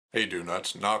Hey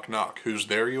do-nuts, knock knock. Who's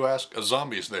there, you ask? A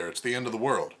zombie's there, it's the end of the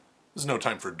world. There's no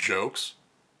time for jokes.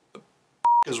 The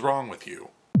is wrong with you?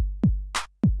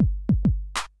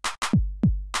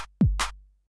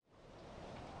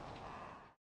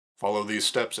 Follow these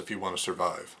steps if you want to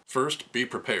survive. First, be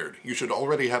prepared. You should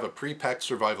already have a pre-packed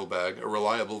survival bag, a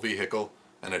reliable vehicle,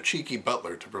 and a cheeky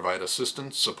butler to provide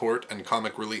assistance, support, and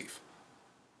comic relief.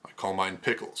 I call mine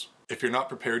Pickles. If you're not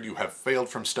prepared, you have failed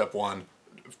from step one.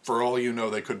 For all you know,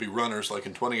 they could be runners, like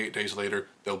in 28 Days Later.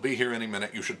 They'll be here any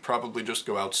minute. You should probably just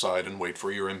go outside and wait for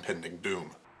your impending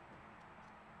doom.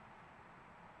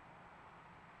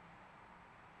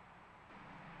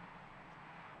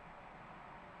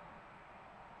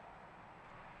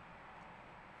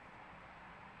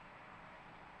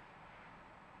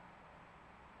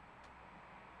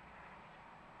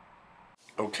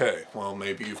 Okay, well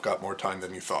maybe you've got more time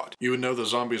than you thought. You would know the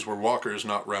zombies were walkers,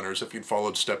 not runners, if you'd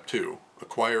followed step 2.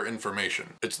 Acquire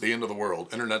information. It's the end of the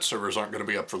world. Internet servers aren't going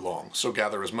to be up for long, so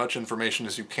gather as much information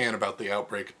as you can about the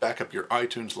outbreak, back up your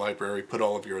iTunes library, put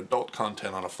all of your adult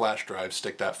content on a flash drive,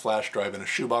 stick that flash drive in a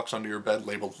shoebox under your bed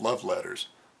labeled love letters.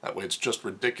 That way it's just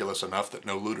ridiculous enough that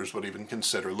no looters would even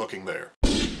consider looking there.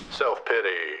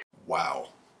 Self-pity. Wow.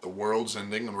 The world's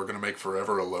ending and we're going to make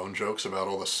forever alone jokes about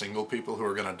all the single people who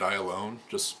are going to die alone?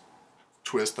 Just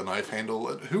twist the knife handle?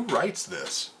 Who writes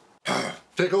this?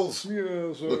 Pickles?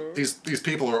 Yes, sir. Look, these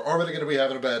people are already going to be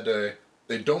having a bad day.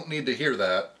 They don't need to hear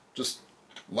that. Just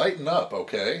lighten up,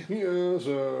 okay? Yes,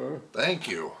 sir. Thank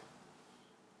you.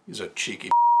 He's a cheeky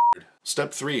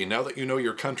Step 3. Now that you know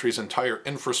your country's entire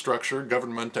infrastructure,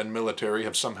 government, and military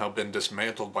have somehow been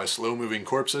dismantled by slow-moving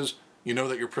corpses, you know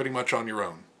that you're pretty much on your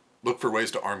own. Look for ways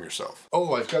to arm yourself.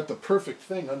 Oh, I've got the perfect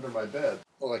thing under my bed.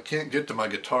 Well, I can't get to my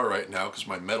guitar right now because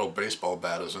my metal baseball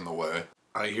bat is in the way.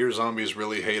 I hear zombies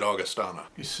really hate Augustana.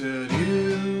 He said,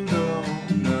 you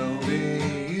don't know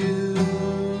me, you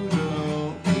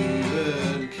don't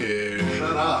even care.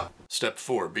 Shut up. Step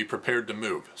 4. Be prepared to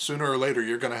move. Sooner or later,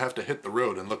 you're going to have to hit the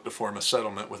road and look to form a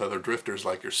settlement with other drifters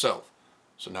like yourself.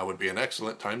 So now would be an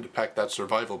excellent time to pack that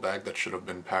survival bag that should have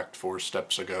been packed 4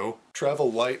 steps ago.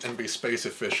 Travel light and be space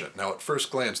efficient. Now at first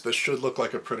glance, this should look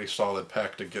like a pretty solid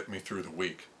pack to get me through the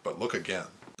week. But look again.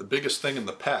 The biggest thing in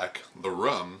the pack, the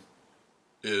rum,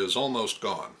 is almost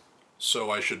gone.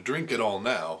 So I should drink it all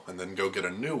now, and then go get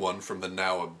a new one from the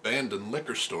now abandoned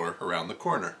liquor store around the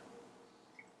corner.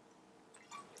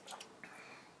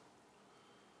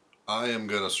 I am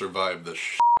gonna survive the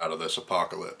shit out of this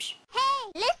apocalypse.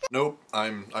 Hey, listen! Nope,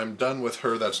 I'm done with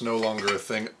her. That's no longer a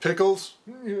thing. Pickles?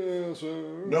 Yes,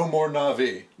 sir. No more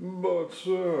Navi. But,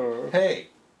 sir... Hey!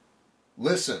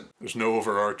 Listen. There's no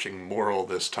overarching moral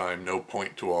this time, no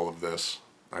point to all of this.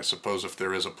 I suppose if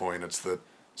there is a point, it's that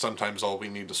sometimes all we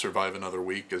need to survive another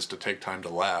week is to take time to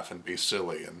laugh and be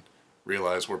silly and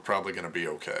realize we're probably gonna be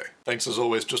okay. Thanks as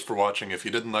always just for watching. If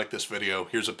you didn't like this video,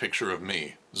 here's a picture of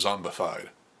me, zombified.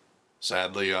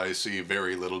 Sadly, I see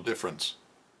very little difference.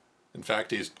 In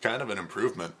fact, he's kind of an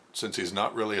improvement. Since he's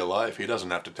not really alive, he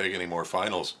doesn't have to take any more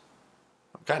finals.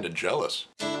 I'm kind of jealous.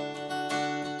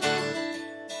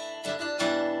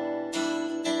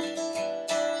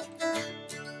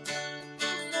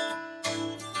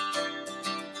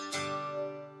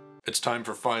 It's time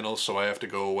for finals, so I have to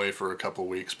go away for a couple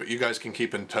weeks, but you guys can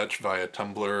keep in touch via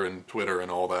Tumblr and Twitter and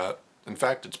all that. In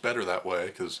fact, it's better that way,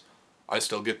 because I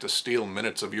still get to steal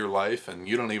minutes of your life, and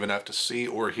you don't even have to see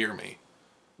or hear me.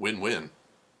 Win-win.